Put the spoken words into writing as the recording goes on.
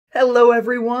Hello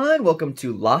everyone, welcome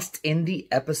to Lost in the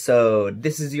Episode.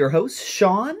 This is your host,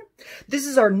 Shawn. This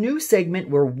is our new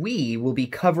segment where we will be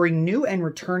covering new and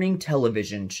returning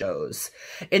television shows.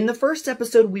 In the first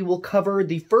episode, we will cover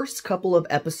the first couple of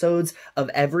episodes of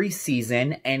every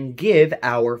season and give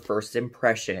our first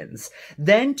impressions.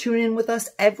 Then tune in with us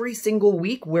every single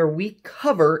week where we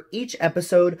cover each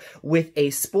episode with a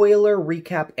spoiler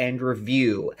recap and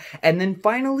review. And then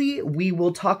finally, we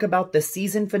will talk about the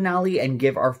season finale and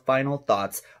give our final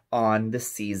thoughts on the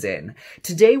season.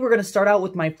 Today, we're going to start out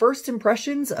with my first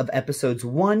impressions of episodes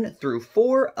 1 through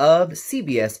 4 of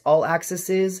CBS All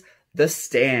Access's The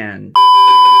Stand.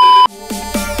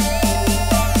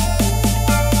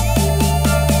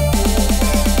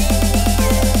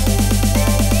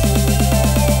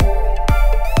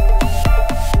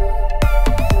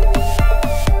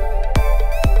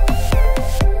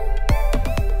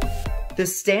 The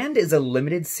Stand is a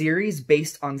limited series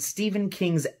based on Stephen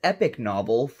King's epic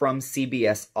novel from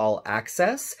CBS All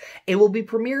Access. It will be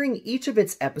premiering each of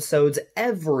its episodes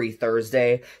every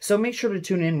Thursday, so make sure to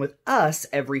tune in with us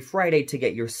every Friday to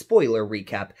get your spoiler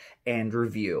recap and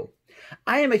review.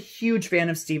 I am a huge fan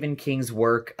of Stephen King's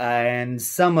work, and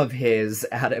some of his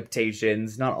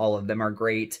adaptations, not all of them, are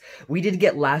great. We did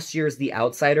get last year's The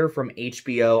Outsider from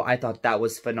HBO. I thought that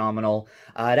was phenomenal.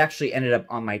 It actually ended up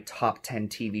on my top 10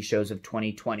 TV shows of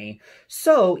 2020.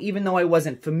 So, even though I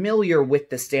wasn't familiar with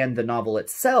The Stand, the novel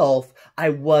itself, I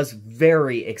was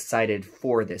very excited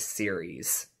for this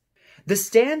series. The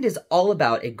Stand is all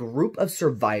about a group of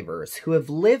survivors who have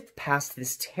lived past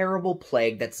this terrible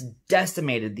plague that's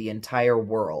decimated the entire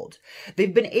world.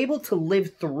 They've been able to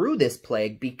live through this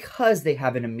plague because they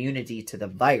have an immunity to the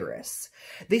virus.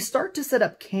 They start to set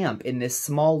up camp in this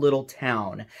small little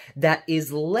town that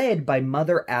is led by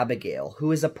Mother Abigail,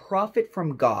 who is a prophet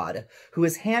from God, who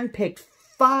has handpicked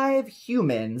 5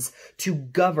 humans to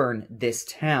govern this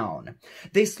town.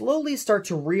 They slowly start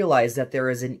to realize that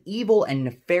there is an evil and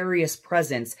nefarious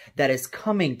presence that is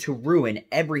coming to ruin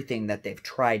everything that they've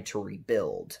tried to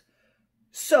rebuild.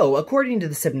 So, according to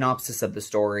the synopsis of the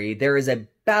story, there is a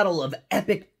battle of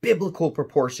epic biblical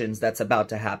proportions that's about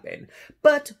to happen.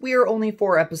 But we are only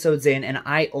 4 episodes in, and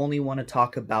I only want to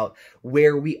talk about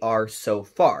where we are so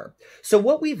far. So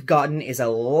what we've gotten is a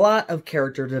lot of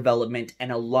character development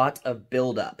and a lot of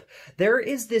build-up. There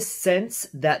is this sense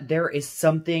that there is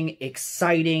something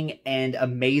exciting and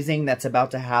amazing that's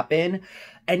about to happen,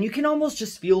 and you can almost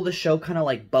just feel the show kind of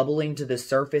like bubbling to the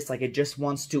surface, like it just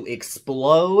wants to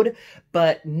explode,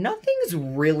 but nothing's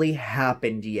really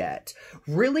happened yet.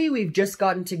 Really, we've just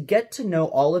gotten to get to know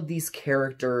all of these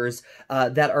characters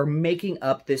that are making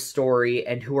up this story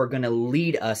and who are going to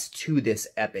lead us to this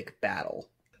epic battle.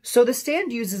 So The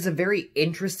Stand uses a very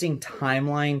interesting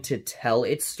timeline to tell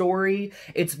its story.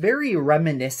 It's very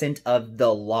reminiscent of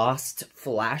the Lost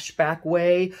flashback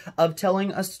way of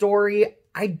telling a story.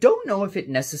 I don't know if it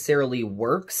necessarily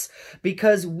works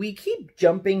because we keep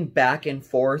jumping back and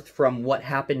forth from what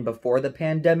happened before the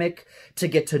pandemic to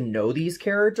get to know these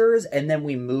characters, and then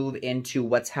we move into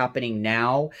what's happening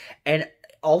now, and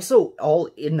also all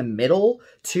in the middle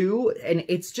too, and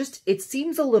it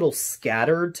seems a little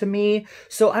scattered to me,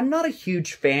 so I'm not a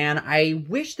huge fan. I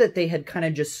wish that they had kind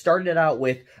of just started out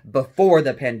with before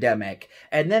the pandemic,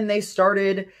 and then they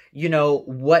started, you know,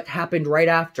 what happened right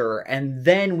after, and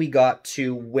then we got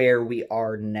to where we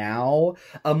are now,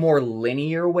 a more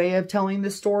linear way of telling the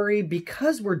story.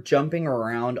 Because we're jumping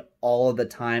around all of the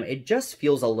time, it just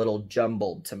feels a little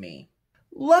jumbled to me.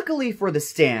 Luckily for The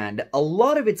Stand, a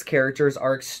lot of its characters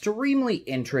are extremely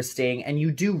interesting, and you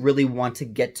do really want to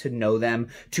get to know them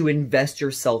to invest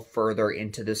yourself further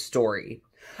into the story.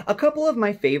 A couple of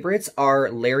my favorites are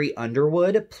Larry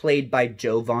Underwood, played by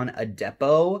Jovan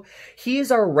Adepo. He is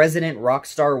our resident rock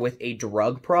star with a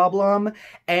drug problem,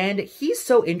 and he's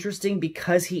so interesting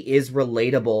because he is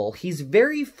relatable. He's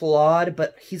very flawed,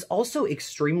 but he's also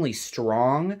extremely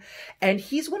strong, and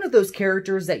he's one of those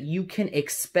characters that you can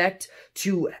expect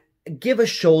to give a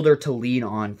shoulder to lean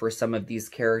on for some of these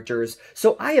characters,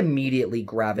 so I immediately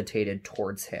gravitated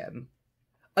towards him.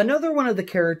 Another one of the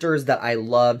characters that I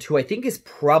loved, who I think is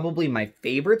probably my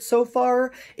favorite so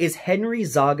far, is Henry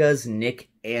Zaga's Nick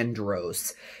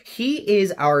Andros. He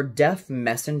is our deaf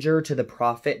messenger to the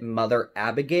prophet Mother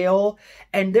Abigail,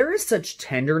 and there is such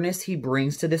tenderness he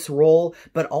brings to this role,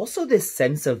 but also this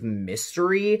sense of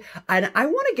mystery, and I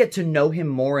want to get to know him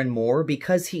more and more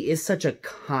because he is such a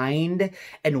kind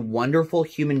and wonderful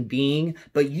human being,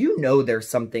 but you know there's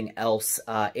something else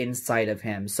inside of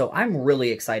him, so I'm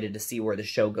really excited to see where the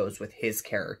show goes with his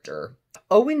character.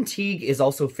 Owen Teague is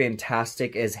also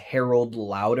fantastic as Harold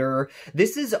Lauder.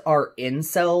 This is our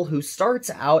incel who starts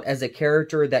out as a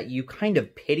character that you kind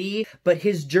of pity, but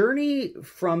his journey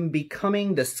from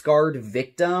becoming the scarred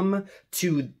victim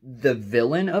to the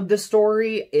villain of the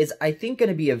story is, I think, going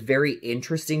to be a very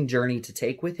interesting journey to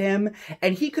take with him.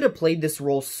 And he could have played this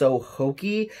role so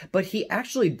hokey, but he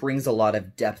actually brings a lot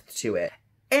of depth to it.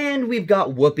 And we've got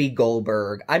Whoopi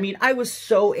Goldberg. I mean, I was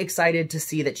so excited to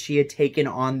see that she had taken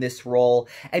on this role,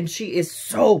 and she is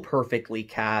so perfectly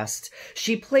cast.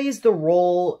 She plays the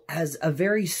role as a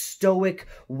very stoic,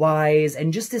 wise,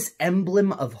 and just this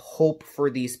emblem of hope for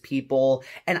these people,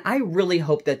 and I really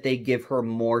hope that they give her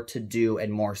more to do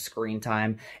and more screen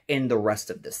time in the rest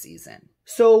of the season.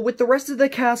 So with the rest of the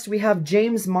cast, we have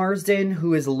James Marsden,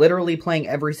 who is literally playing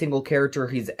every single character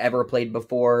he's ever played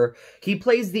before. He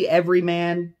plays the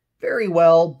everyman very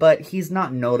well, but he's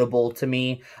not notable to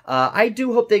me. I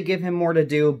do hope they give him more to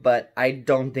do, but I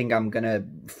don't think I'm gonna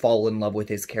fall in love with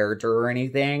his character or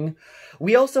anything.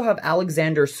 We also have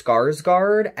Alexander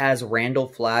Skarsgård as Randall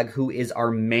Flagg, who is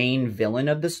our main villain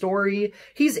of the story.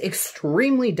 He's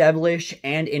extremely devilish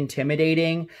and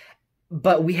intimidating,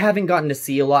 but we haven't gotten to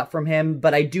see a lot from him,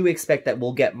 but I do expect that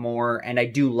we'll get more, and I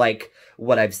do like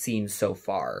what I've seen so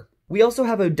far. We also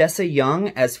have Odessa Young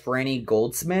as Franny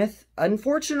Goldsmith.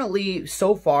 Unfortunately,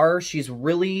 so far, she's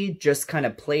really just kind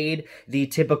of played the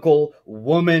typical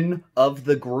woman of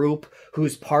the group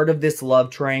who's part of this love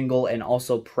triangle and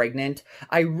also pregnant.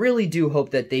 I really do hope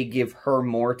that they give her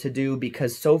more to do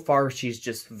because so far she's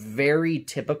just very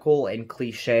typical and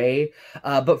cliche.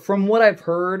 But from what I've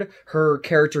heard, her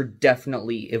character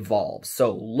definitely evolves.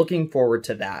 So looking forward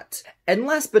to that. And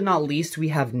last but not least, we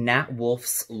have Nat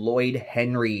Wolff's Lloyd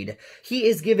Henreid. He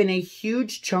is given a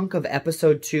huge chunk of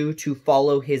episode 2 to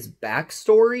follow his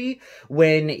backstory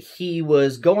when he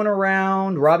was going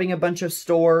around robbing a bunch of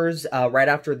stores right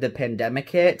after the pandemic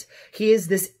hit. He is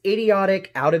this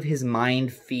idiotic,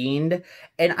 out-of-his-mind fiend,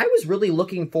 and I was really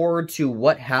looking forward to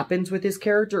what happens with his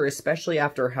character, especially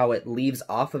after how it leaves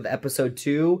off of episode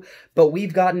 2, but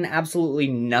we've gotten absolutely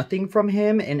nothing from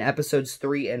him in episodes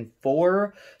 3 and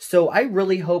 4, so I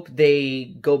really hope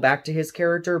they go back to his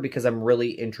character because I'm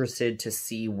really interested to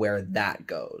see where that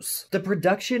goes. The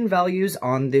production values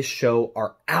on this show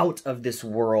are out of this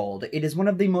world. It is one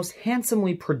of the most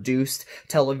handsomely produced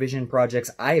television projects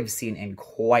I have seen in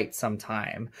quite some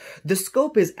time. The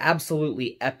scope is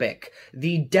absolutely epic.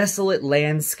 The desolate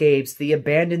landscapes, the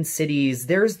abandoned cities,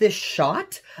 there's this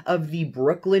shot of the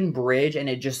Brooklyn Bridge and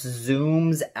it just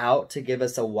zooms out to give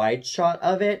us a wide shot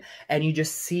of it, and you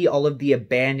just see all of the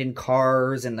abandoned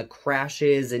cars and the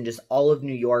crashes and just all of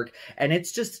New York, and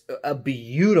it's just a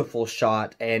beautiful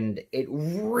shot, and it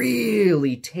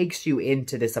really takes you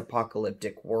into this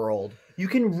apocalyptic world. You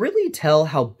can really tell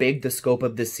how big the scope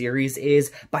of the series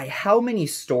is by how many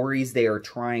stories they are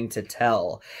trying to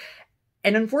tell.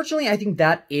 And unfortunately, I think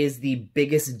that is the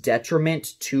biggest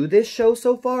detriment to this show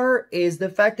so far, is the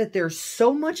fact that there's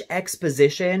so much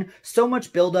exposition, so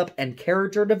much buildup and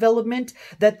character development,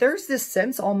 that there's this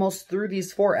sense almost through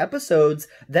these 4 episodes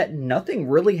that nothing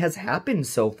really has happened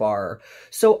so far.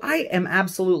 So I am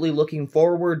absolutely looking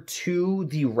forward to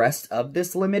the rest of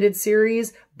this limited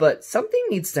series, but something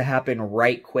needs to happen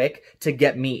right quick to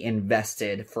get me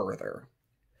invested further.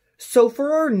 So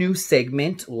for our new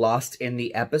segment, Lost in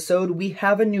the Episode, we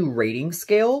have a new rating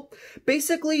scale.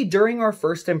 Basically, during our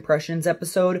first impressions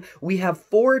episode, we have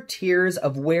 4 tiers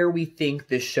of where we think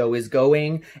this show is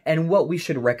going and what we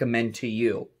should recommend to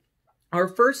you. Our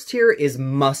first tier is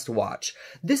must watch.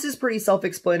 This is pretty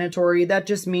self-explanatory. That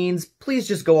just means please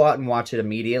just go out and watch it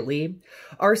immediately.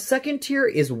 Our second tier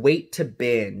is wait to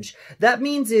binge. That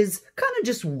means is kind of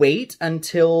just wait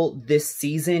until this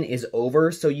season is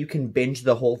over so you can binge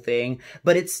the whole thing,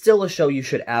 but it's still a show you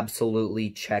should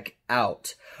absolutely check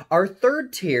out. Our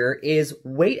third tier is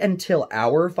wait until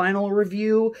our final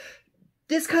review.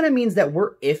 This kind of means that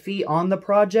we're iffy on the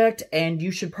project, and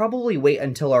you should probably wait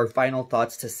until our final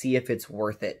thoughts to see if it's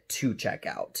worth it to check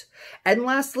out. And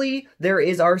lastly, there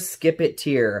is our skip it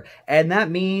tier, and that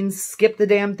means skip the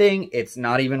damn thing, it's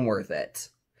not even worth it.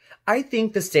 I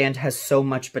think The Stand has so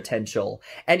much potential,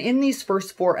 and in these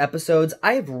first 4 episodes,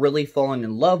 I have really fallen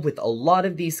in love with a lot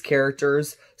of these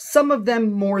characters, some of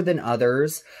them more than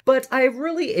others, but I have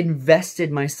really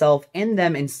invested myself in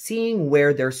them and seeing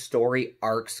where their story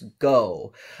arcs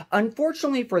go.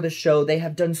 Unfortunately for the show, they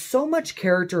have done so much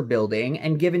character building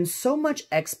and given so much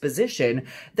exposition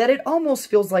that it almost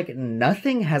feels like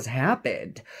nothing has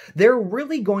happened. They're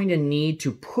really going to need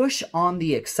to push on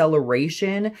the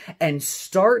acceleration and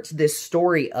start this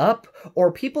story up,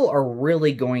 or people are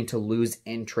really going to lose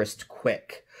interest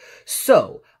quick.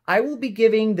 So, I will be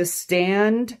giving The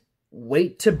Stand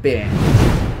Wait to Binge.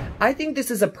 I think this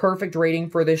is a perfect rating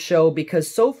for this show because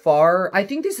so far, I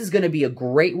think this is going to be a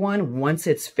great one once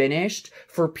it's finished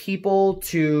for people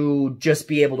to just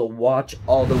be able to watch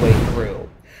all the way through.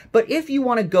 But if you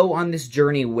want to go on this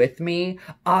journey with me,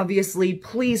 obviously,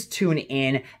 please tune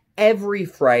in every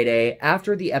Friday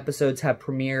after the episodes have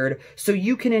premiered so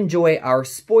you can enjoy our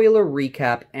spoiler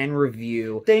recap and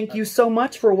review. Thank you so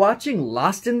much for watching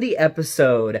Lost in the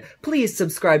Episode. Please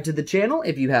subscribe to the channel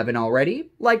if you haven't already,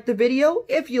 like the video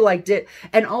if you liked it,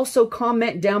 and also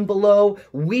comment down below.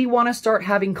 We want to start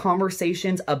having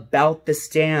conversations about The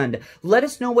Stand. Let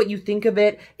us know what you think of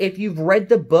it, if you've read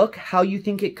the book, how you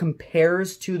think it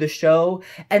compares to the show,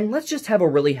 and let's just have a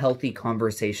really healthy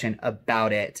conversation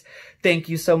about it. Thank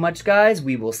you so much, guys.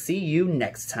 We will see you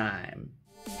next time.